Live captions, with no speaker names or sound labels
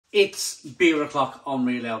It's beer o'clock on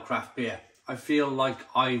Real Ale Craft Beer. I feel like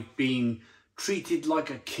I've been treated like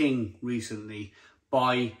a king recently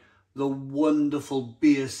by the wonderful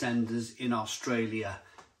beer senders in Australia,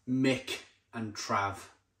 Mick and Trav.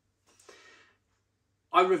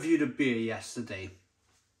 I reviewed a beer yesterday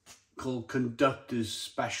called Conductor's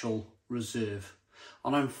Special Reserve,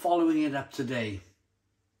 and I'm following it up today.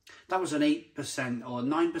 That was an 8% or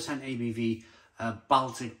 9% ABV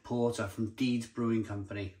Baltic Porter from Deeds Brewing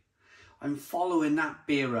Company. I'm following that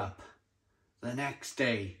beer up the next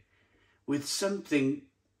day with something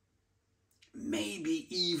maybe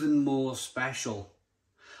even more special.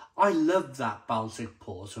 I loved that Baltic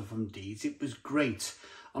Porter from Deeds. It was great.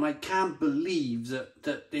 And I can't believe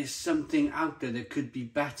that there's something out there that could be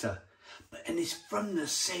better. And it's from the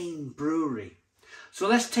same brewery. So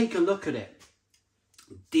let's take a look at it.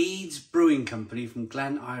 Deeds Brewing Company from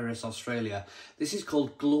Glen Iris, Australia. This is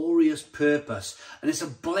called Glorious Purpose, and it's a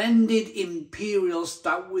blended Imperial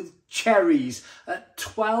Stout with cherries at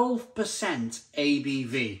 12%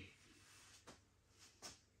 ABV.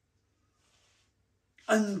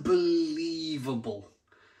 Unbelievable.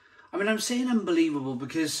 I mean, I'm saying unbelievable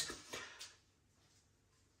because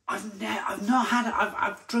I've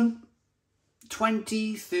drunk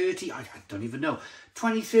 20, 30, I don't even know,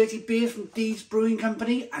 20, 30 beers from Deeds Brewing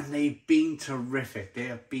Company, and they've been terrific. They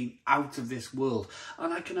have been out of this world.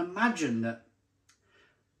 And I can imagine that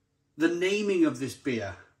the naming of this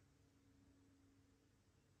beer,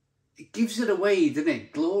 it gives it away, doesn't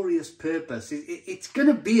it? Glorious Purpose. It's going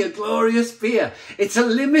to be a glorious beer. It's a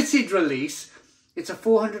limited release. It's a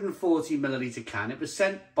 440 milliliter can. It was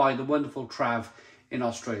sent by the wonderful Trav in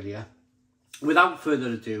Australia. Without further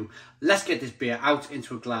ado, let's get this beer out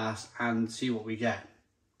into a glass and see what we get.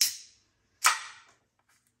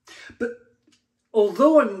 But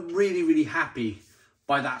although I'm really, really happy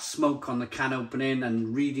by that smoke on the can opening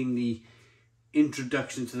and reading the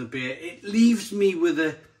introduction to the beer, it leaves me with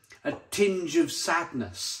a tinge of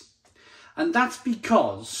sadness. And that's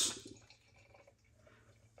because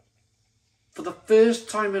for the first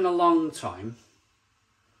time in a long time,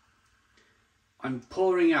 I'm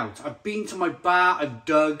pouring out. I've been to my bar, I've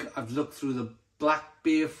dug, I've looked through the black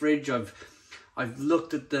beer fridge, I've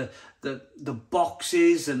looked at the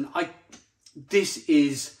boxes, and this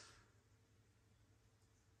is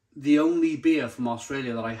the only beer from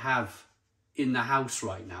Australia that I have in the house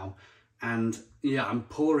right now. And yeah, I'm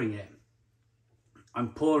pouring it. I'm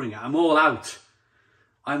pouring it. I'm all out.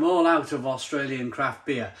 I'm all out of Australian craft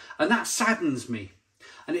beer. And that saddens me.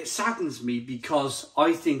 And it saddens me because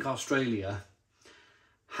I think Australia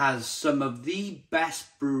has some of the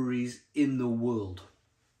best breweries in the world.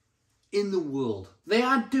 In the world. They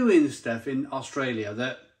are doing stuff in Australia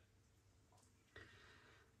that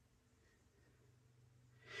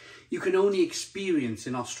you can only experience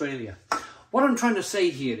in Australia. What I'm trying to say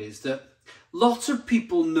here is that lots of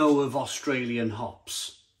people know of Australian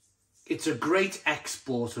hops. It's a great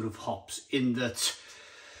exporter of hops in that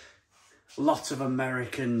lots of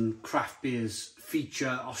American craft beers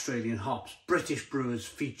feature Australian hops. British brewers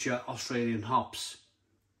feature Australian hops.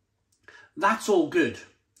 That's all good.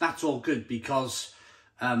 That's all good because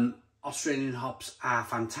Australian hops are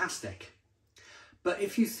fantastic. But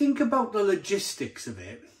if you think about the logistics of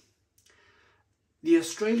it, the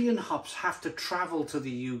Australian hops have to travel to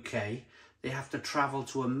the UK, they have to travel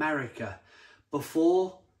to America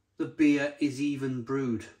before the beer is even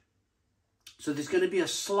brewed. So there's going to be a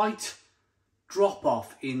slight drop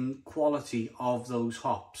off in quality of those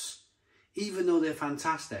hops, even though they're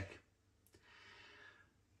fantastic.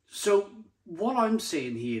 So what I'm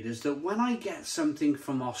saying here is that when I get something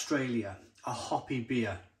from Australia, a hoppy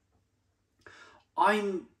beer,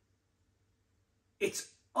 it's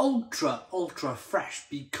ultra fresh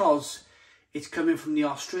because it's coming from the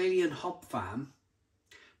Australian hop farm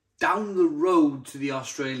down the road to the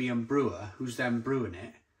Australian brewer who's then brewing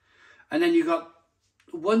it. And then you've got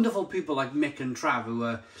wonderful people like Mick and Trav who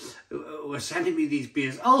are sending me these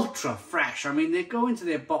beers ultra fresh. I mean, they go into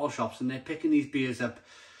their bottle shops and they're picking these beers up.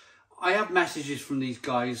 I have messages from these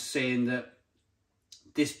guys saying that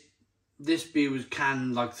this beer was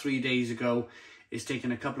canned like 3 days ago. It's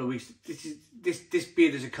taken a couple of weeks. This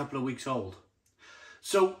beer is a couple of weeks old.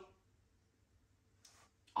 So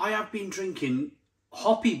I have been drinking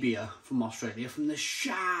hoppy beer from Australia from the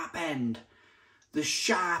sharp end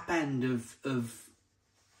of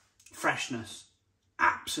freshness,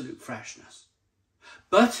 absolute freshness.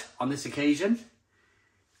 But on this occasion,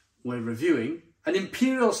 we're reviewing an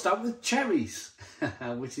Imperial Stout with cherries,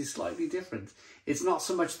 which is slightly different. It's not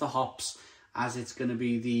so much the hops as it's going to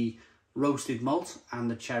be the roasted malt and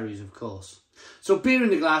the cherries, of course. So beer in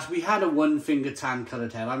the glass, we had a one finger tan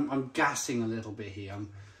coloured head. I'm gassing a little bit here.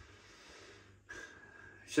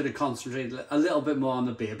 Should have concentrated a little bit more on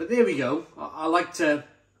the beer, but there we go. I like to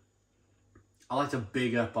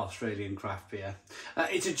big up Australian craft beer.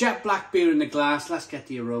 It's a jet black beer in the glass. Let's get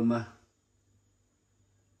the aroma.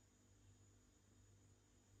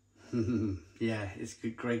 Yeah, it's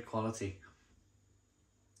good, great quality.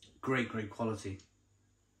 Great quality.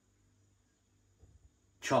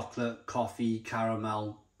 Chocolate, coffee,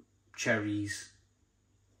 caramel, cherries.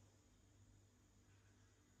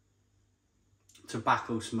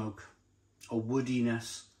 Tobacco smoke, a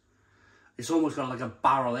woodiness. It's almost got like a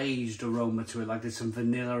barrel aged aroma to it, like there's some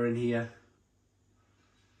vanilla in here.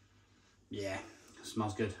 Yeah, it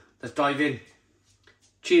smells good. Let's dive in.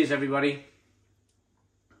 Cheers, everybody.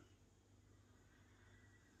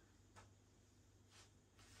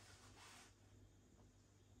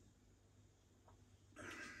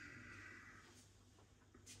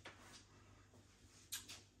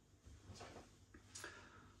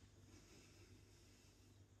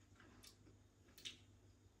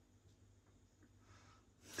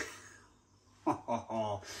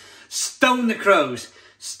 Stone the Crows.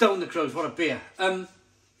 Stone the Crows, what a beer.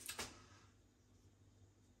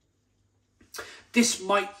 This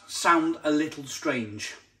might sound a little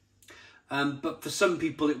strange, but for some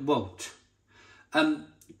people it won't.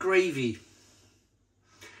 Gravy.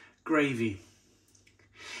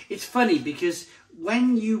 It's funny because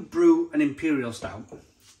when you brew an Imperial Stout,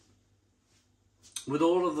 with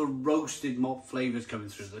all of the roasted malt flavours coming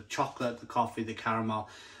through, the chocolate, the coffee, the caramel,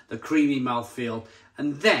 the creamy mouthfeel,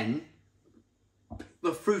 and then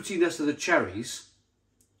the fruitiness of the cherries,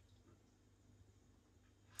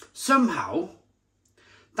 somehow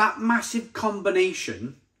that massive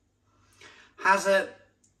combination has a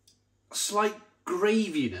slight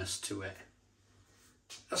graviness to it.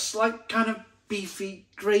 A slight kind of beefy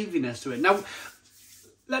graviness to it. Now,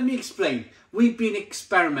 let me explain. We've been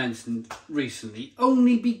experimenting recently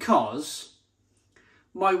only because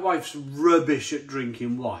my wife's rubbish at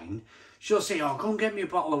drinking wine. She'll say, oh, go and get me a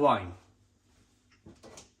bottle of wine.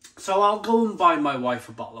 So I'll go and buy my wife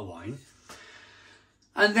a bottle of wine.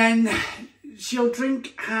 And then she'll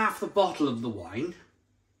drink half the bottle of the wine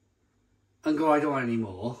and go, I don't want any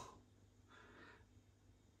more.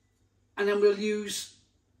 And then we'll use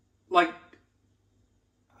like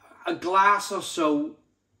a glass or so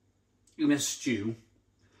in a stew,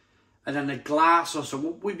 and then a glass or so.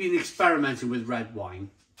 We've been experimenting with red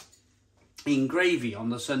wine in gravy on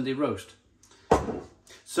the Sunday roast.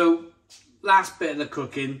 So last bit of the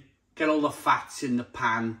cooking, get all the fats in the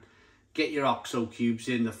pan, get your OXO cubes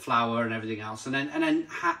in, the flour and everything else, and then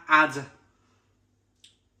add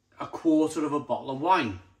a quarter of a bottle of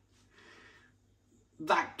wine.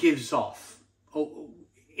 That gives off, oh,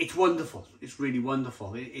 it's wonderful. It's really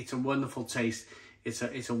wonderful. It's a wonderful taste.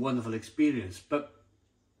 It's a wonderful experience. But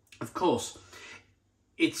of course,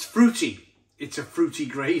 it's fruity. It's a fruity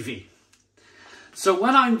gravy. So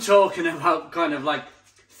when I'm talking about kind of like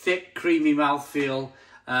thick, creamy mouthfeel,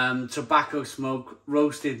 tobacco smoke,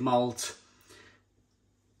 roasted malt,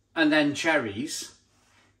 and then cherries,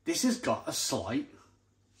 this has got a slight,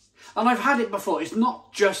 and I've had it before, it's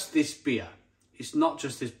not just this beer. It's not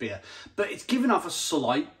just this beer, but it's given off a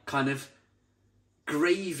slight kind of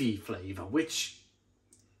gravy flavour, which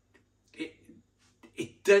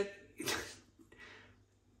it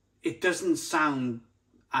doesn't sound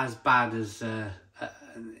as bad as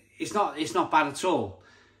it's not bad at all.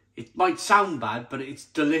 It might sound bad, but it's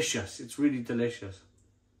delicious. It's really delicious.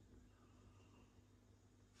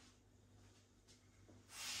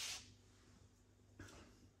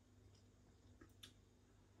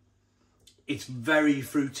 It's very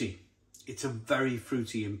fruity. It's a very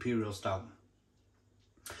fruity Imperial Stout.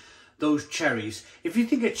 Those cherries, if you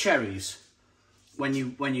think of cherries, when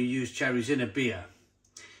you use cherries in a beer,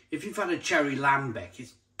 if you've had a cherry lambic,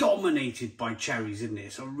 it's dominated by cherries, isn't it?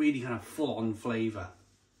 It's a really kind of full-on flavour.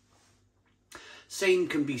 Same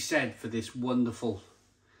can be said for this wonderful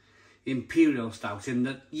Imperial Stout, in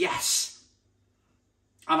that, yes,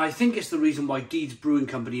 and I think it's the reason why Deeds Brewing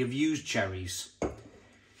Company have used cherries.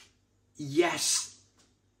 Yes,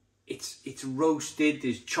 it's roasted,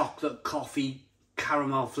 there's chocolate, coffee,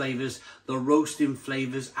 caramel flavours. The roasting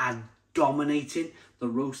flavours are dominating. The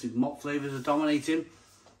roasted malt flavours are dominating.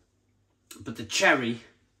 But the cherry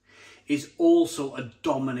is also a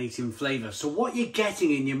dominating flavour. So what you're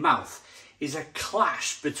getting in your mouth is a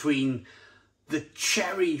clash between the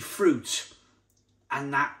cherry fruit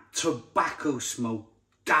and that tobacco smoke,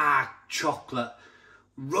 dark chocolate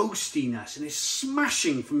roastiness, and it's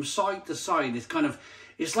smashing from side to side. It's kind of,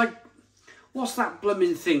 it's like what's that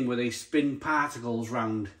blooming thing where they spin particles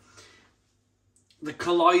round? The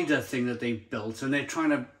collider thing that they built, and they're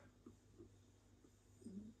trying to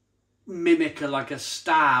mimic like a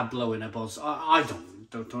star blowing up us. I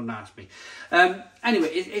don't ask me. Anyway,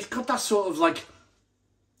 it's got that sort of like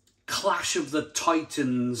Clash of the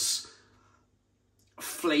Titans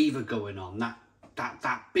flavour going on.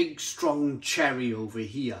 That big strong cherry over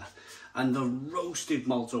here, and the roasted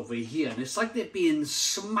malt over here, and it's like they're being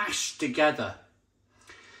smashed together,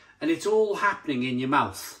 and it's all happening in your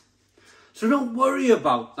mouth. So don't worry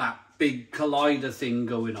about that big collider thing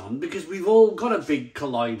going on, because we've all got a big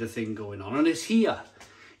collider thing going on, and it's here.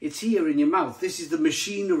 It's here in your mouth. This is the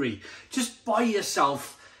machinery. Just buy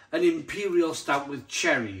yourself an Imperial Stout with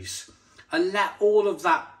cherries and let all of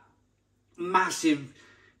that massive,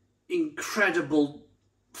 incredible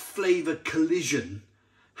flavour collision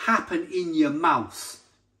happen in your mouth,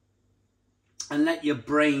 and let your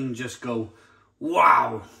brain just go,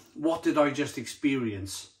 wow, what did I just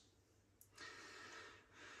experience?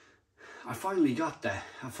 I finally got there.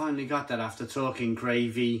 I finally got that after talking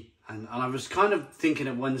gravy. And I was kind of thinking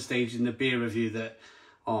at one stage in the beer review that,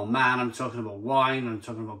 oh man, I'm talking about wine, I'm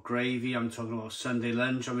talking about gravy, I'm talking about Sunday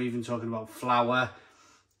lunch, I'm even talking about flour.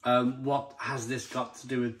 What has this got to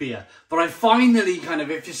do with beer? But I finally kind of,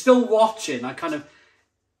 if you're still watching, I kind of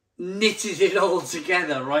knitted it all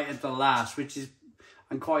together right at the last, which is,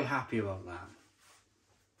 I'm quite happy about that.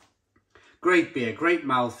 Great beer, great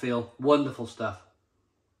mouthfeel, wonderful stuff.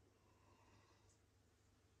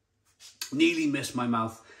 Nearly missed my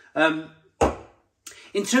mouth.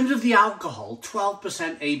 In terms of the alcohol,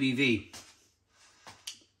 12% ABV.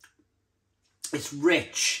 It's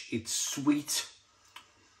rich, it's sweet.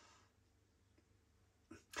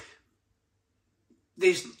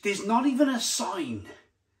 There's not even a sign.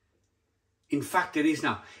 In fact, it is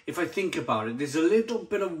now. If I think about it, there's a little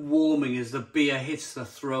bit of warming as the beer hits the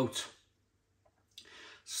throat,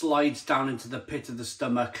 slides down into the pit of the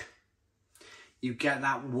stomach. You get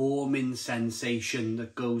that warming sensation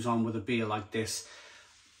that goes on with a beer like this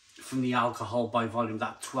from the alcohol by volume,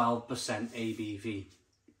 that 12% ABV.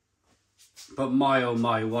 But my oh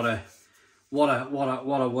my, what a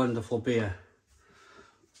wonderful beer.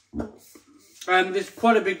 There's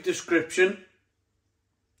quite a big description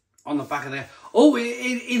on the back of there. Oh, it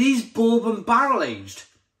is bourbon barrel aged.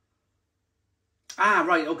 Ah,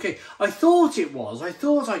 right, okay. I thought it was. I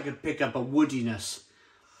thought I could pick up a woodiness.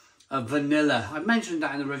 A vanilla. I mentioned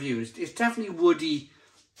that in the review. It's definitely woody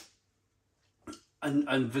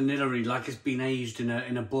and vanilla-y, like it's been aged in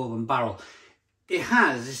a bourbon barrel. It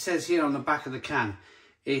says here on the back of the can,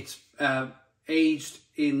 it's aged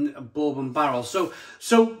in a bourbon barrel. So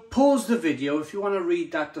pause the video if you want to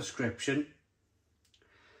read that description.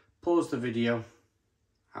 Pause the video,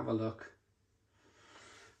 have a look.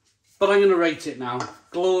 But I'm going to rate it now.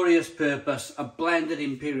 Glorious Purpose, a blended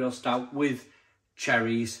Imperial Stout with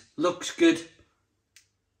cherries. Looks good,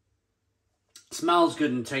 smells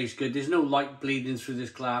good and tastes good. There's no light bleeding through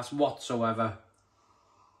this glass whatsoever.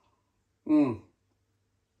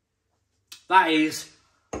 That is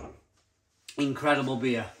incredible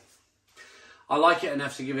beer. I like it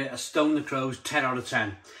enough to give it a Stone the Crows 10 out of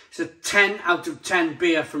 10. It's a 10 out of 10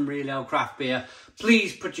 beer from Real Ale Craft Beer.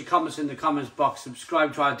 Please put your comments in the comments box.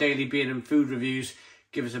 Subscribe to our daily beer and food reviews.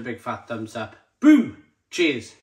 Give us a big fat thumbs up. Boom! Cheers.